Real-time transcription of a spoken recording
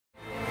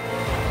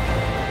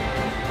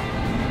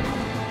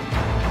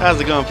How's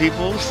it going,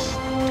 people?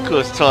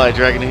 Coolest Twilight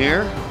Dragon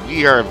here.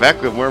 We are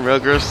back with more Metal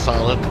Gear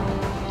Solid.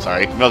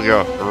 Sorry, Metal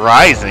Gear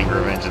Rising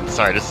Revengeance.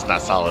 Sorry, this is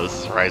not Solid,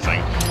 this is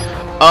Rising.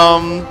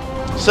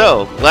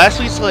 So, last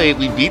week's late,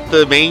 we beat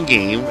the main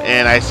game,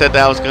 and I said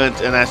that I was going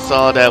to, and I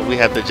saw that we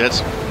have the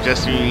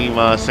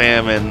Jetstream,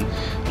 Sam, and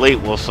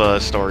Late Wolf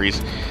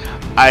stories.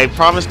 I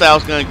promised that I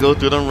was going to go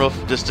through them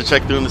just to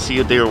check through them to see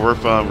if they were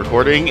worth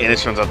recording, and it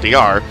turns out they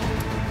are.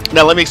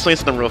 Now, let me explain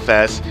something real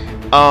fast.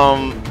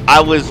 I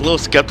was a little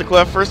skeptical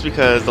at first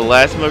because the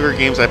last Metal Gear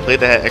games I played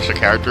that had extra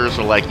characters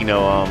were like,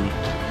 Metal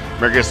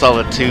Gear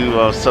Solid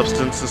 2,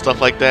 Substance and stuff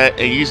like that.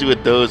 And usually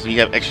with those, when you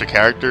have extra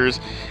characters,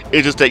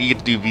 it's just that you get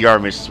to do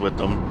VR missions with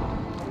them.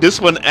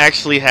 This one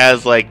actually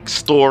has like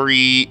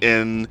story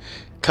and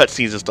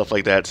cutscenes and stuff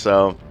like that,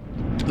 so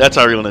that's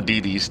how we're going to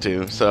do these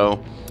two.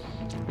 So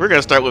we're going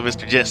to start with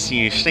Mr.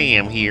 Jetstream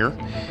Sam here,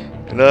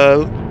 and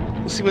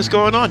let's see what's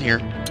going on here.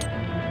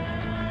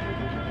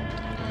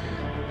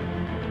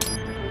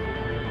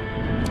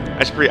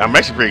 I'm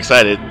actually pretty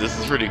excited. This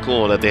is pretty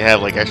cool that they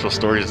have like actual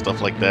stories and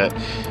stuff like that.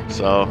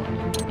 So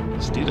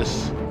let's do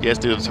this. Yeah, let's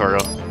do the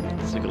tutorial.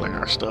 So we can learn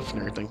our stuff and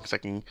everything. Cause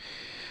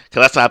the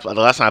last time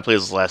I played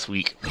was last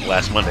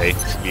Monday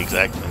to be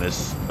exact, and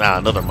it's now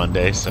another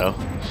Monday. So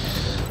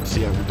let's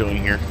see how we're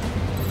doing here.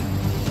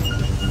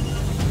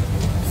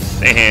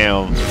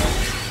 Damn.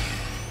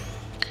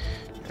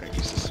 Alright,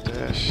 use this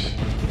dash.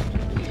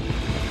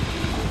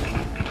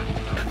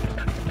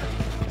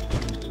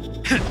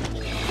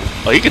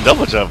 Oh, you can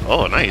double jump.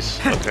 Oh, nice.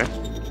 Okay.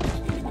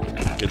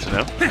 Good to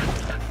know.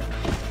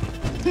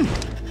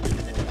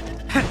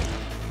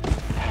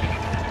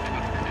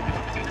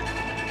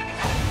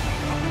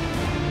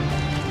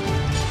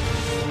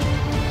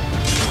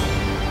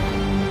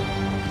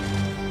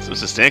 So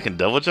Mr. Stan can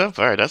double jump?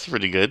 Alright, that's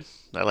pretty good.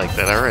 I like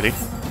that already.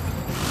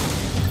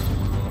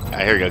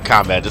 Alright, here we go.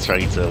 Combat. That's what I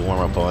need to warm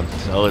up on.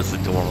 Oh, let's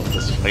need to warm up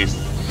this place.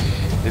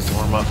 Needs to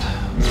warm up.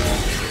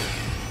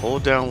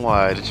 Hold down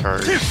Y to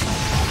charge.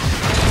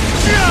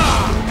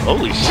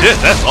 Holy shit,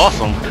 that's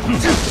awesome.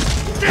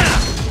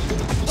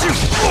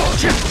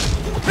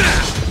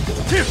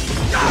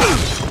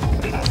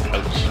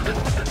 Ouch.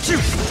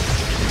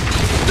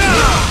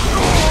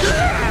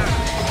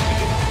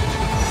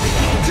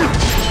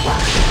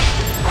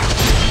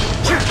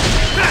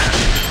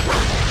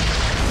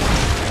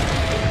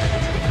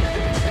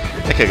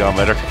 That could have gone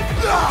better.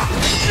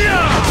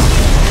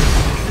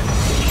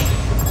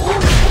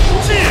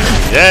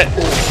 Yeah.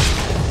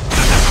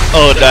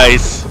 Oh,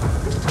 nice.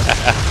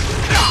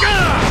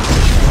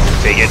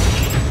 Take it.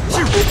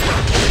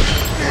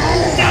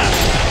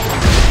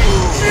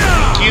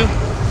 Thank you.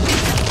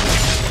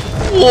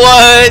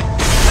 What?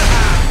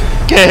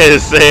 Get it,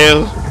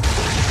 Sam.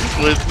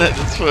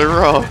 That's what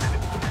wrong.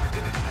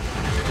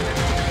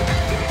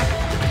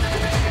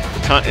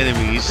 Taunt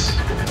enemies.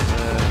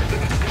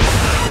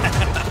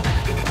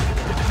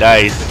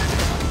 Nice.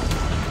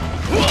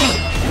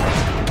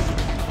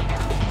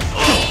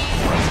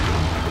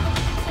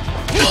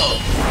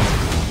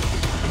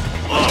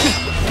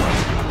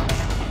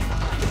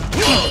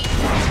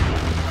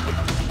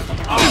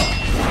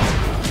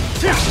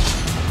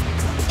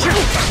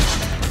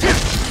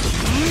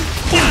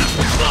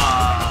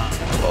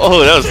 Oh,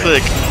 that was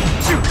sick.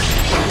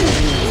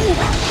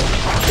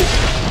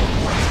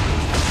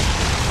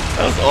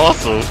 That was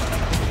awesome.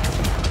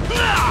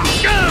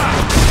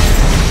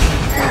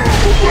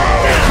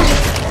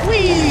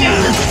 Whee!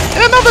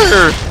 And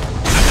another!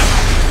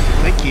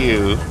 Thank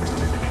you.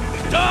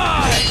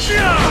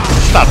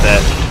 Stop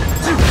that.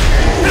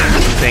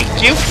 Thank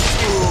you.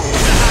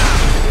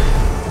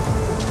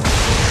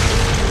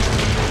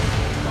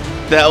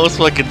 That was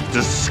fucking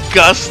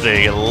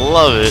disgusting. I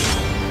love it.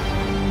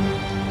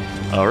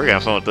 Oh, we're gonna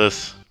have fun with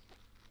this.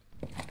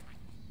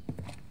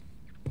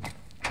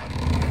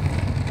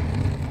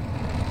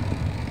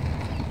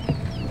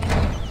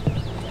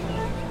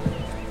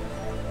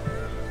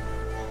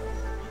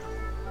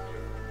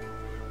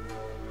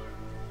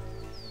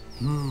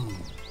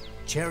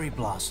 Cherry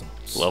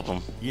blossoms. Love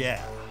them.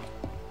 Yeah.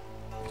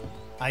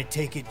 I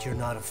take it you're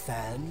not a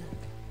fan?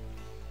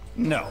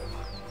 No.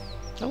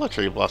 I love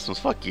cherry blossoms.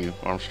 Fuck you,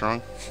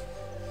 Armstrong.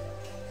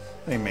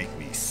 They make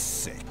me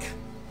sick.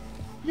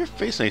 Your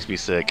face makes me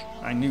sick.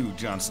 I knew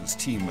Johnson's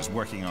team was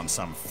working on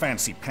some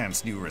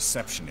fancy-pants new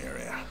reception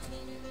area.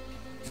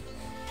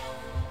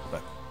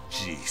 But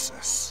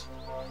Jesus.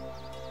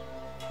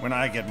 When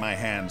I get my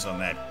hands on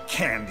that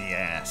candy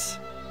ass,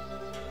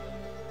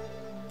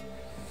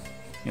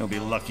 he'll be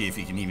lucky if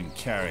he can even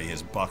carry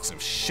his box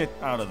of shit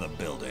out of the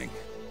building.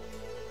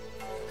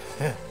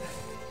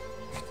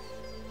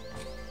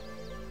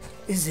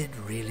 Is it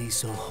really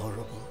so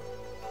horrible?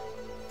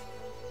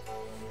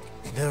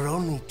 They're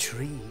only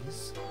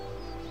trees.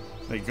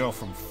 They go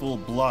from full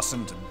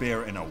blossom to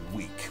bare in a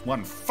week.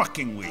 One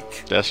fucking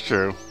week. That's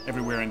true.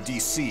 Everywhere in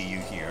DC you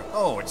hear,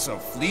 oh, it's so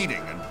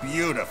fleeting and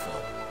beautiful.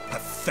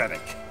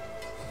 Pathetic.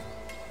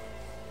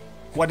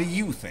 What do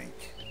you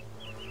think?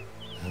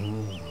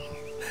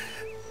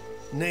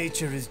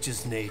 Nature is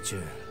just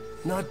nature.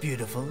 Not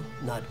beautiful,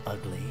 not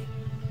ugly.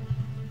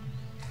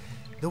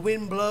 The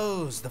wind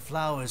blows, the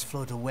flowers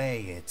float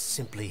away. It's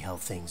simply how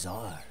things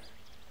are.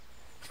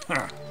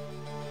 Huh.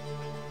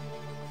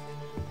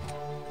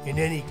 In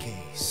any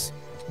case,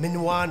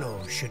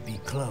 Minuano should be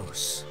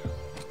close.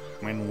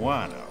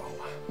 Minuano,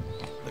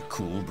 the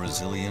cool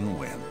Brazilian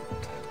wind.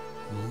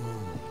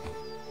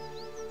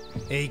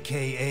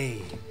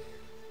 AKA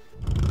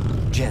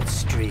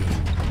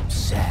Jetstream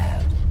Sam.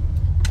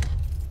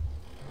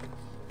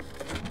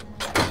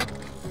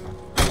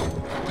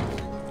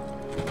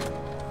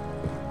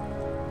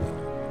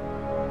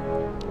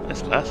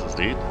 Nice glasses,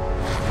 dude.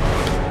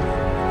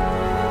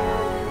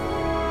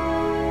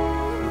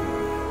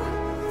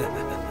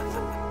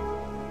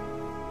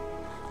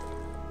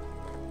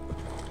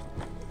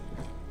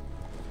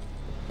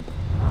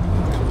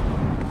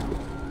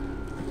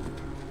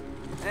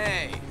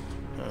 Hey.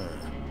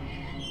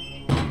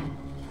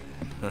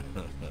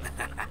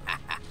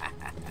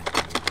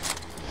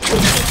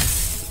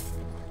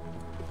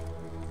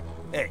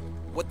 Hey,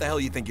 what the hell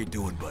you think you're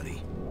doing,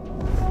 buddy?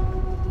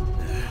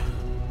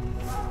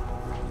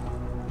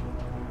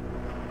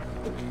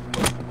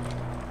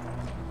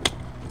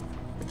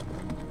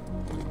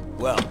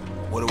 Well,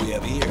 what do we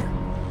have here?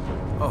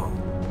 Oh.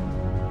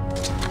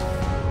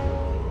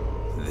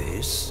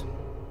 This?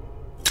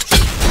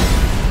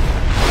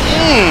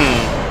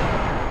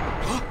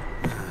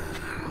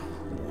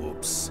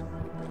 Whoops.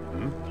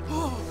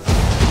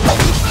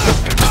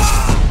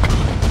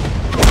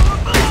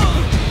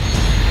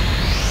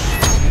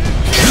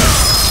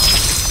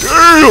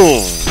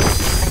 Damn!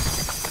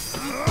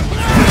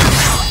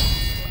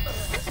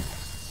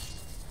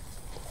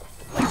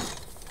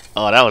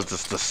 Oh, that was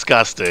just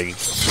disgusting.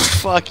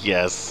 Fuck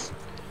yes.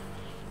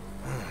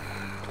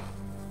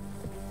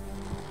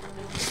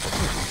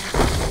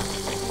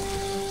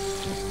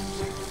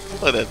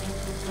 Look at that.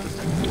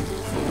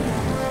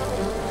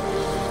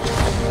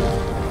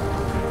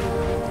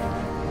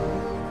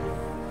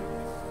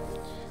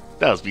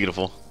 That was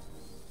beautiful.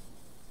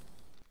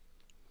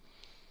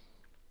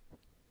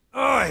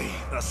 Oi,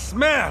 the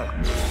smell!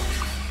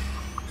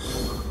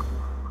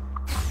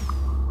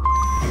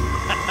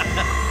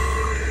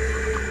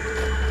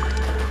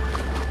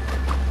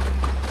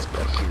 Let's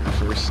back here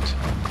first.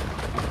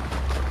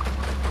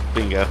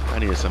 Bingo. I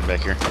needed something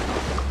back here.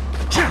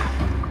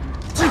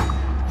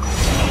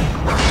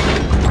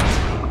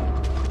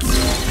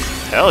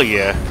 Hell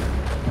yeah.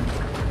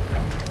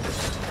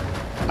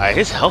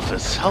 His health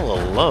is hella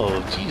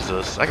low.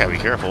 Jesus, I gotta be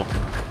careful.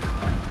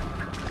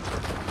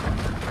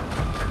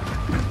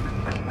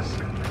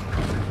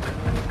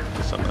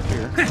 Something up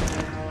here.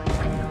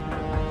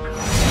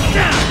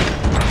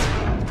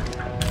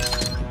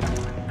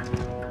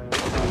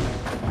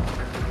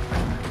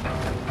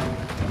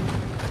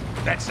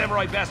 That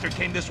samurai bastard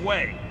came this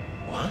way.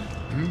 What?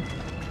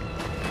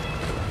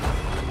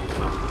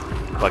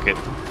 Bucket.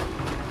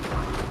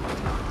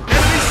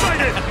 Enemy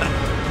sighted!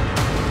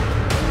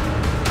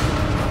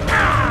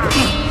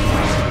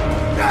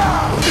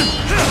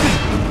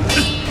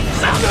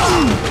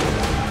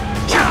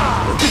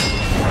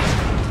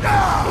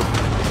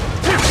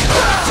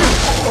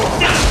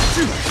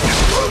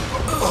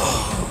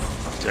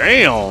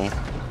 Damn!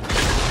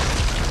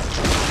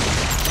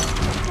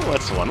 Well,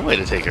 that's one way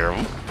to take care of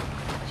him.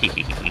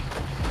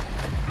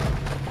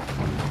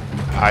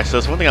 Alright, so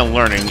it's one thing I'm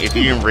learning. If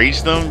you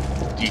enrage them,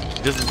 it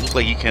doesn't look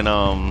like you can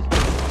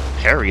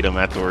parry them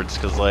afterwards,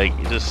 because like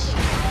you just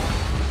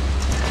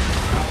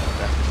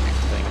that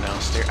thing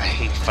downstairs. I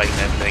hate fighting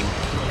that thing.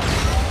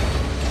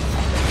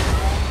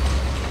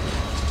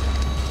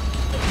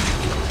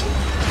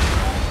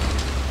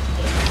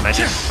 Can I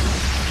just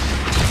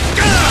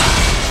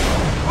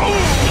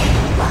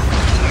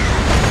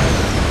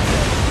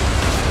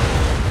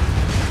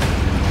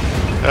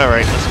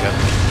Alright, let's go.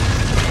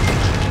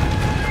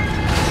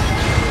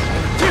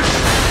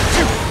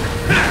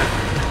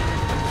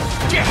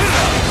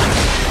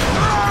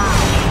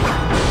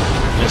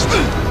 Missed.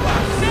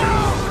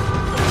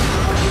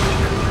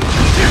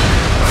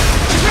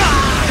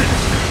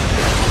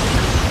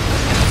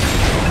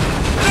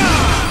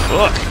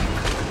 Look.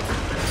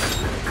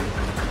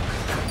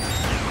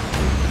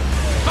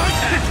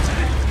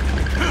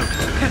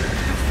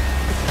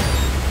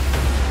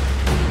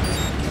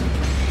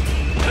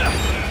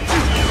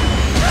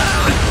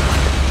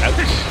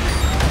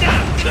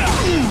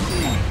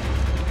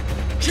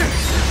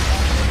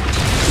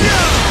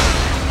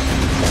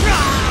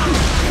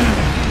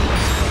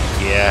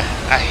 Yeah,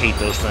 I hate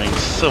those things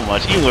so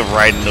much. Even with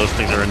riding, those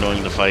things are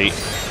annoying to fight.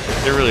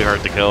 They're really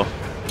hard to kill.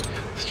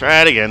 Let's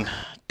try it again.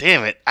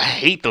 Damn it, I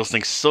hate those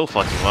things so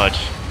fucking much.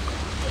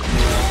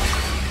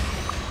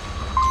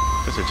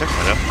 There's a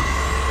checkpoint up.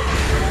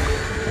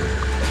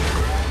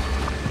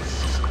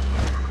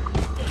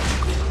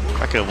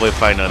 If I could avoid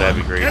fighting, no, that'd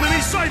be great.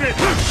 Enemy sighted!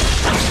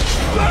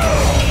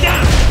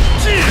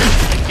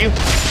 Thank you.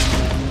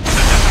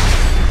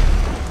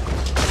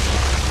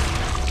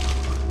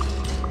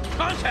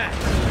 Contact!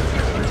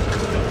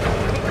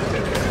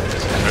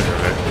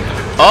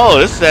 Oh,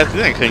 this is that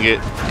thing I couldn't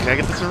get. Can I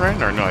get this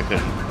around? Or no, I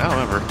couldn't. I don't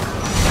remember.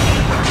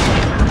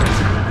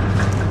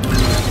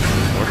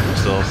 Worthless?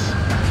 cells.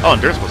 Oh,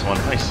 endurance plus 1.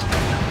 Nice.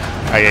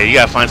 Alright, yeah, you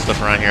gotta find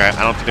stuff around here. I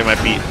don't think there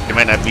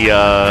might not be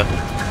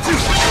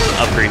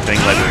upgrade thing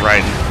like with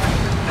riding.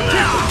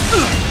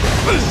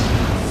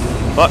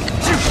 Fuck.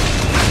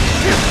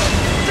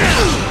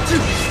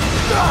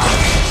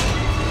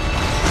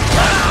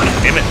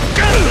 Damn it.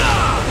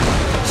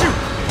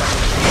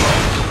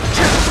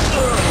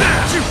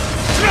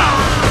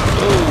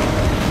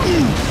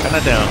 Count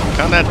that down.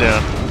 Count that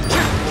down.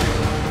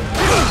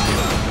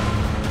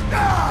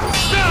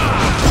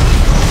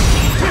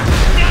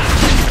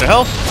 The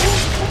hell? I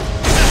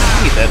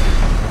need that.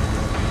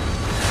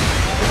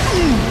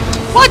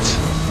 What?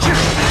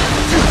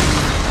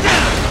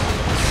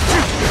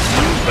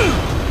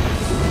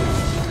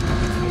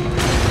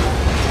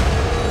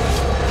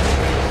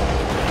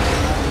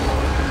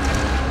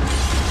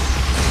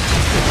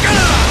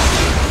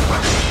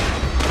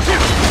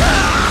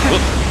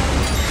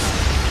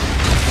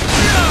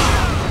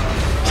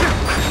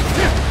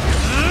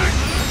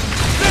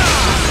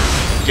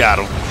 Got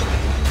him.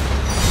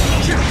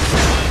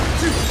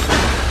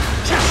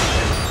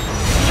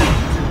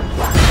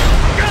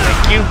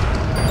 Thank you.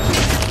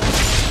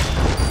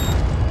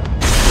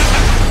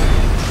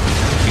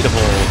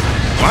 Beautiful.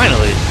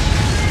 Finally.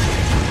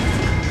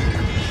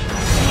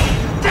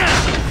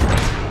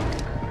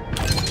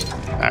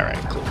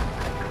 Alright, cool.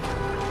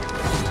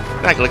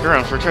 Now I can look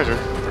around for treasure.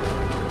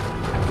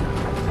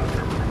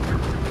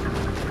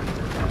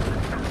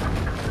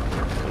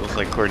 Looks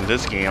like according to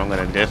this game, I'm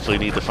gonna definitely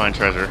need to find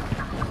treasure.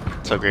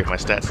 To upgrade my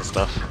stats and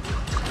stuff.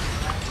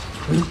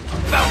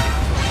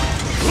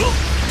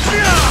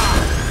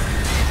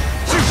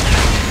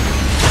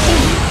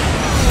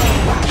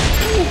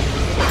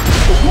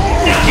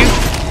 Thank you.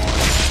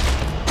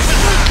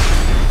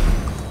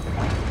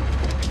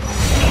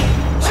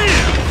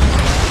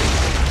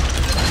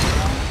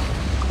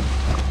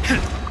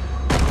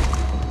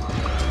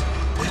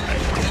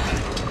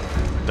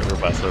 The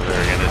robot's over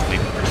there again, isn't he?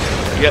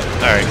 Yep,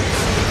 alright.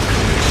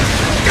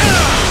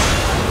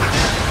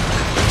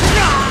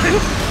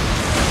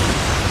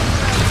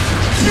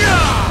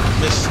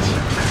 Missed.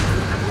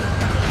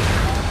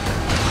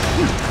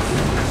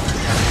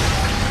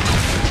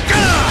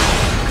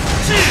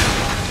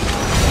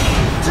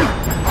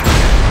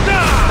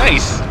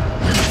 Nice.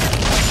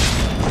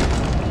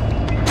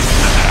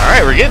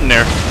 Alright, we're getting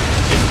there.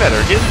 Getting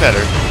better, getting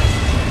better.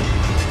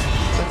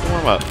 Let's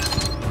warm up.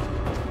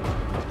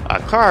 A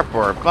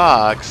cardboard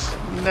box?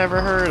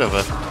 Never heard of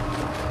it.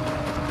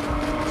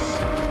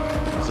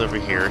 It's over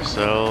here,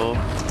 so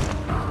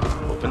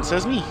open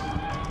says me.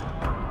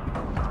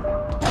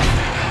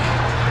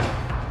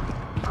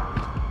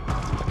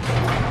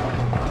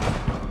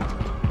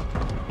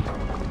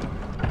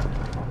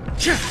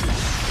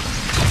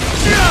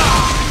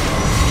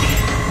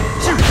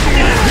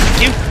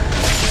 Thank you.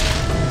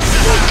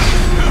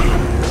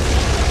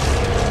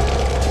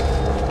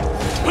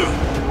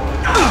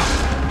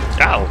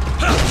 Ow.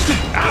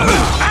 Ow.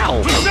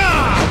 Ow.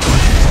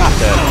 Stop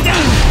that.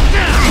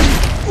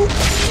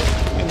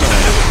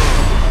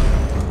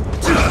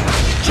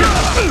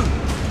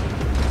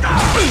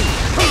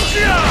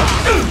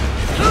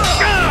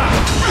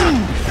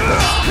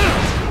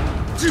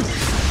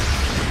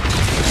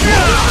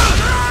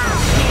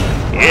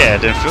 Yeah,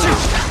 didn't feel it.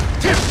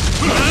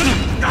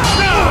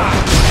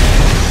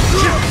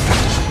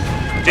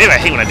 Damn, I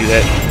hate when I do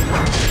that.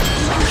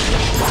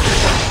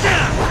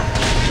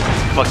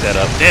 Fuck that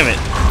up. Damn it.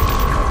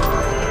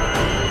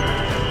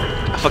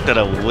 I fucked that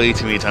up way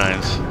too many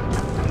times.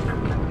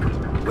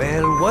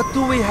 Well, what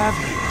do we have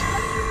here?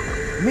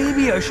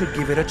 Maybe I should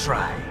give it a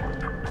try.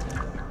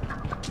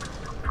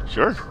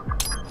 Sure.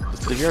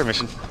 Let's do your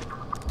mission.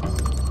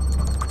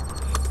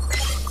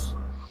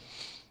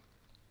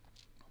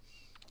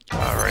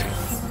 Alright.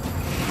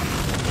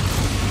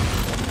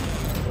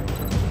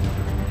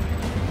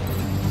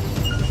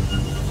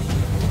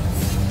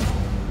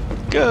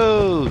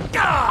 Go!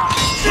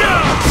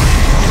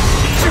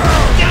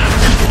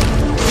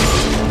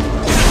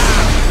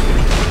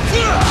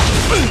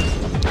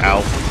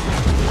 Ow.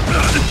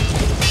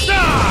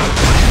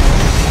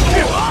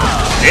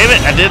 Damn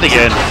it, I did it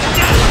again.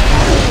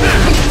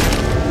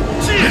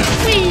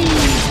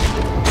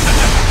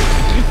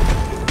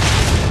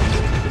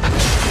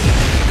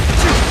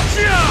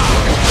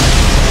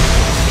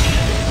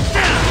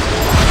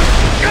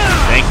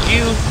 Thank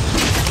you.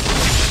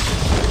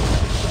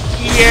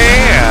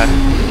 Yeah.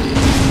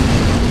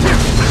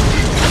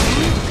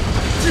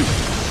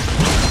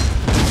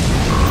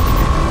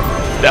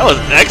 That was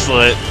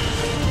excellent.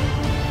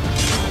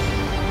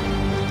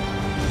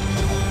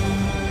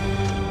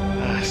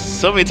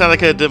 So many times I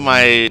could have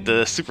did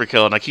the super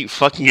kill and I keep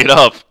fucking it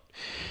up.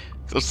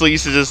 I'm so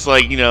used to just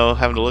like, you know,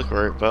 having to look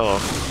for it, but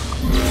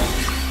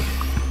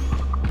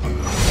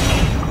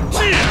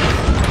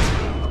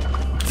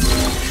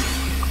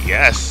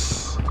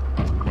yes!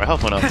 My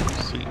health went up.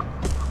 Sweet.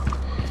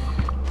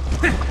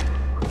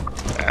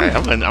 Alright,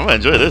 I'm gonna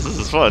enjoy this. This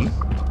is fun.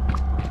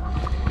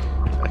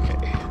 Okay,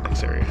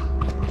 next area.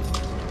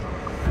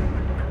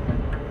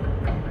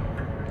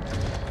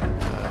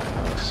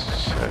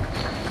 Let's check.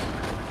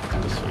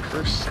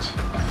 first.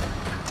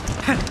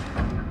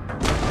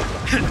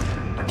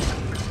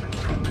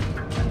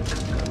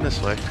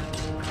 This way.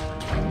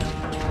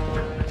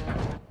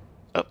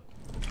 Oh.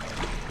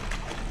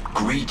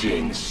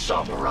 Greetings,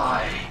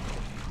 samurai.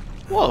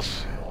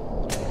 Wolf.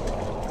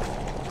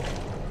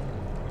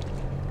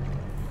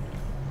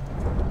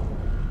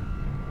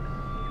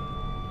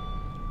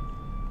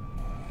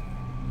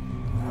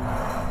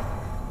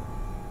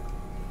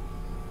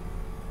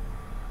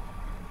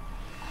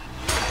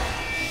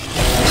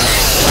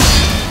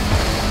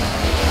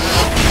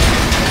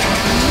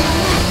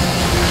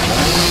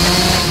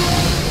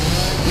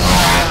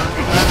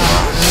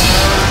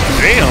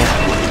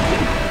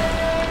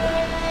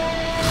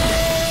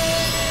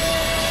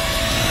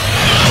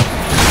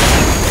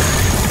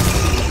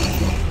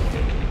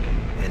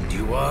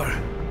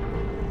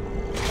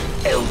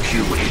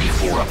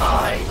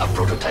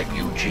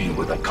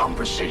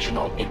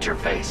 Conversational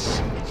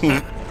interface.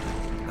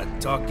 A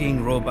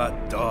talking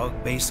robot dog,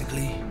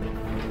 basically?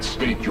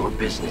 State your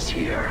business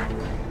here.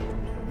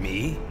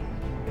 Me?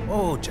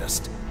 Oh,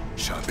 just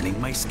sharpening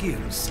my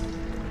skills.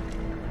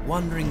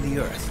 Wandering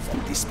the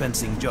earth,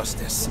 dispensing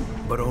justice,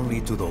 but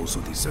only to those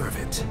who deserve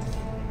it.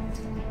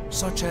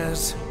 Such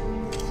as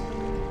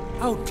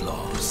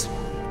outlaws,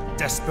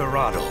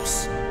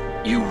 desperados.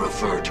 You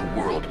refer to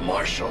World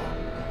Marshal.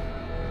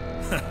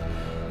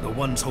 The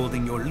ones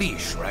holding your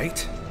leash,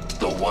 right?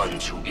 The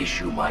ones who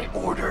issue my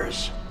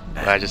orders.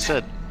 What I just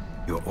said.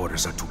 Your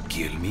orders are to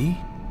kill me?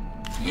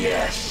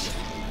 Yes.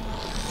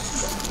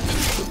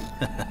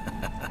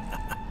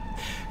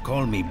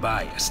 Call me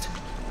biased,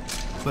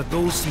 but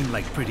those seem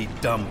like pretty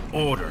dumb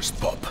orders,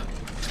 Pop.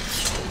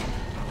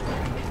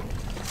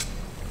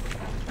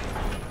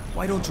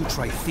 Why don't you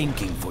try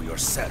thinking for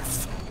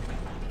yourself?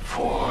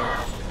 For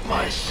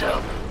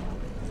myself.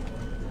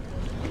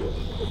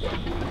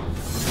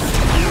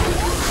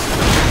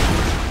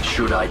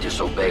 Should I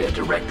disobey a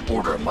direct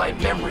order, my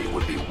memory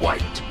would be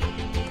wiped.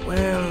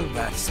 Well,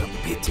 that's a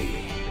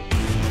pity.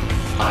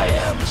 I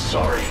am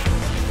sorry.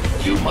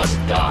 You must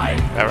die.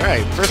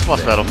 Alright, first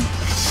boss battle.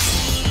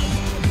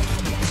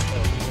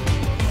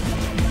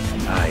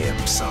 I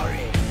am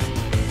sorry.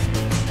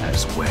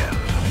 As well.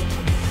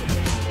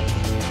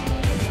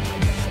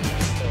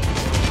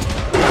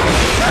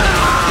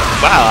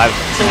 Wow, I've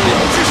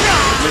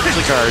missed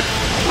the guard.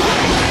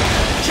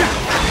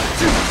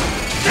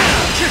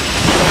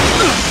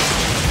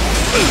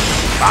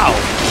 Wow.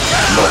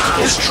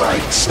 Multiple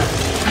strikes.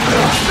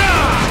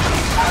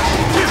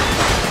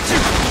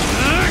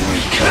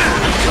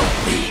 Recovery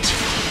complete.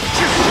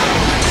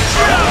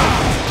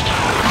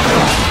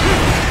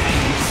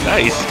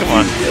 Nice, come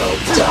on. You will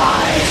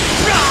die.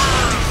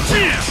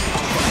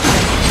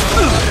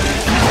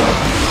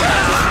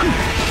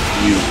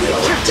 You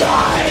will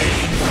die.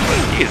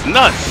 He's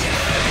nuts.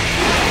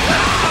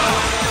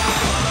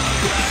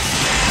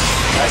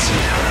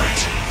 Doesn't hurt.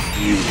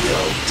 You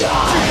will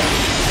die.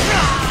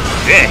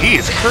 Yeah, he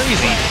is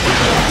crazy.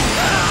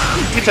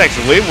 He attacks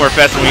way more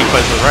fast than when he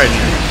fights with Raiden.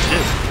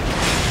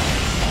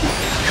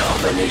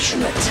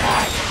 Combination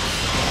attack.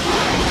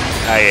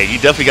 Ah, yeah, you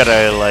definitely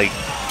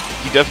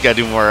gotta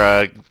do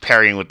more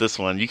parrying with this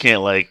one. You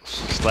can't like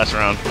splash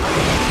around.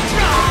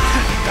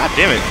 God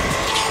damn it!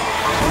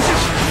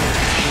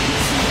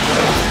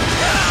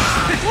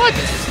 What?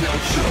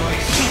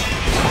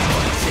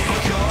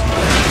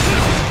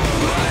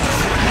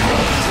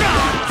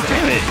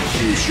 Damn it!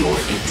 Use your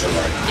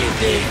intellect.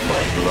 Evade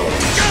my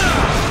blows.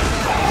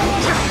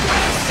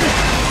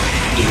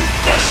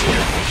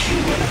 Investment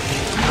human.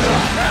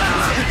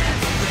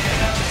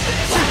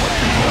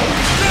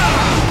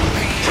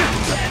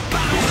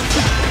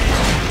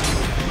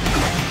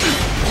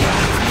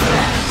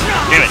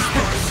 Damn it!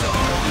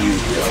 You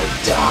will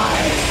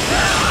die.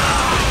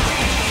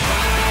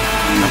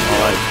 You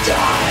will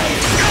die.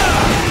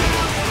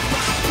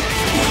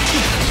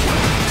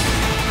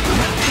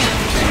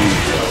 You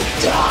will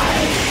die.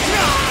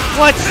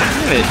 What?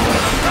 Damn it!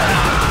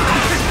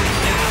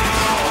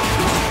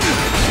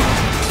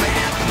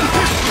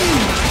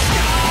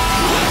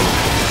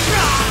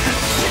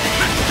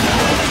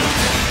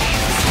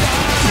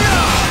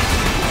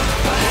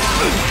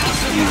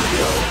 You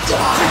will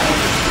die.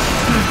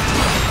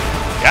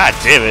 God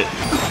damn it!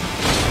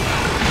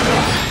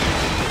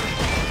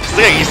 I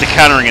still get used to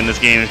countering in this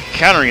game.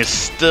 Countering is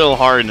still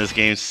hard in this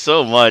game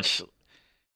so much.